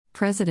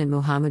President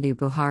Muhammadu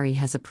Buhari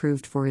has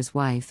approved for his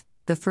wife,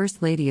 the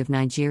First Lady of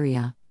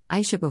Nigeria,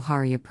 Aisha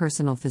Buhari, a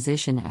personal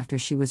physician, after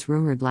she was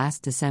rumored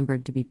last December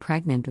to be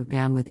pregnant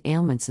with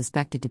ailment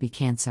suspected to be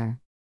cancer.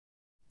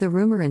 The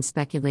rumor and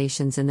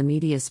speculations in the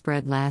media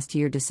spread last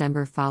year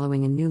December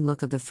following a new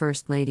look of the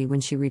First Lady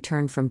when she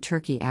returned from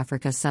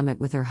Turkey-Africa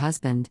summit with her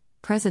husband,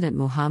 President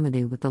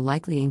Muhammadu, with the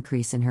likely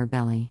increase in her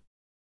belly.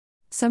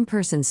 Some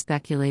persons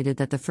speculated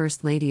that the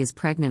First Lady is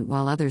pregnant,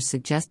 while others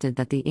suggested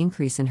that the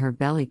increase in her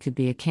belly could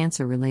be a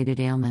cancer-related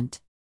ailment.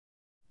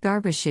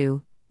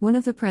 Garbashu, one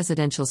of the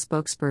presidential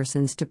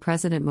spokespersons to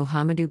President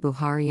Muhammadu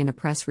Buhari, in a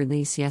press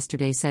release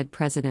yesterday said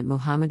President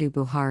Muhammadu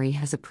Buhari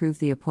has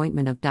approved the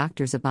appointment of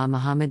Dr. Zaba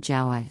Muhammad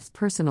Jawai as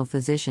personal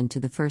physician to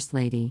the First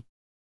Lady.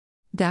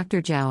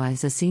 Dr. Jawai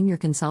is a senior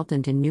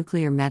consultant in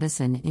nuclear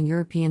medicine and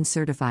European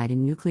certified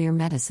in nuclear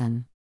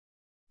medicine.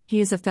 He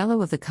is a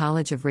Fellow of the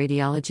College of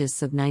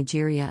Radiologists of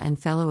Nigeria and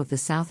Fellow of the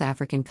South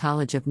African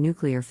College of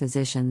Nuclear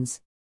Physicians.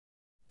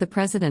 The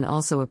President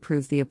also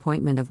approved the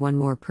appointment of one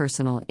more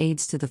personal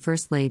aides to the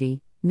First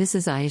Lady,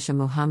 Mrs. Aisha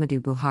Muhammadu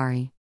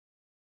Buhari.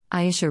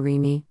 Aisha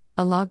Rimi,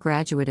 a law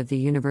graduate of the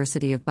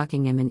University of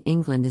Buckingham in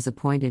England, is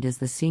appointed as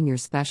the Senior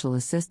Special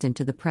Assistant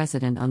to the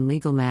President on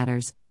Legal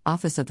Matters,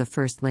 Office of the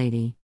First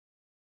Lady.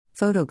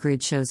 Photo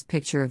grid shows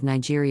picture of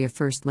Nigeria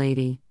First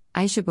Lady,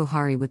 Aisha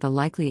Buhari, with a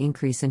likely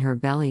increase in her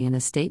belly and a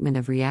statement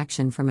of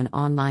reaction from an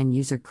online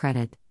user.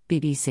 Credit,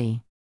 BBC.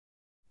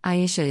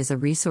 Aisha is a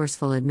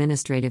resourceful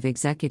administrative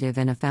executive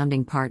and a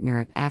founding partner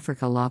at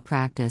Africa Law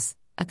Practice,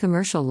 a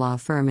commercial law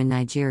firm in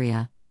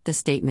Nigeria, the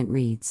statement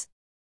reads.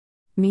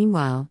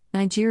 Meanwhile,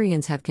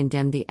 Nigerians have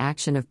condemned the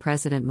action of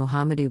President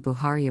Muhammadu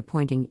Buhari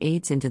appointing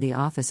aides into the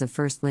office of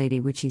First Lady,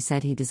 which he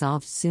said he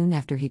dissolved soon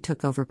after he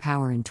took over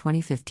power in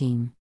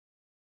 2015.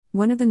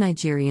 One of the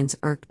Nigerians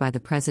irked by the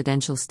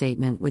presidential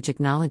statement, which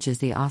acknowledges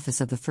the office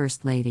of the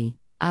First Lady,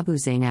 Abu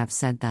Zainab,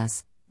 said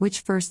thus,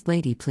 "Which First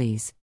Lady,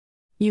 please?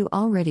 You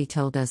already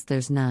told us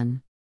there's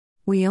none.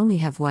 We only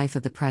have wife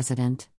of the President."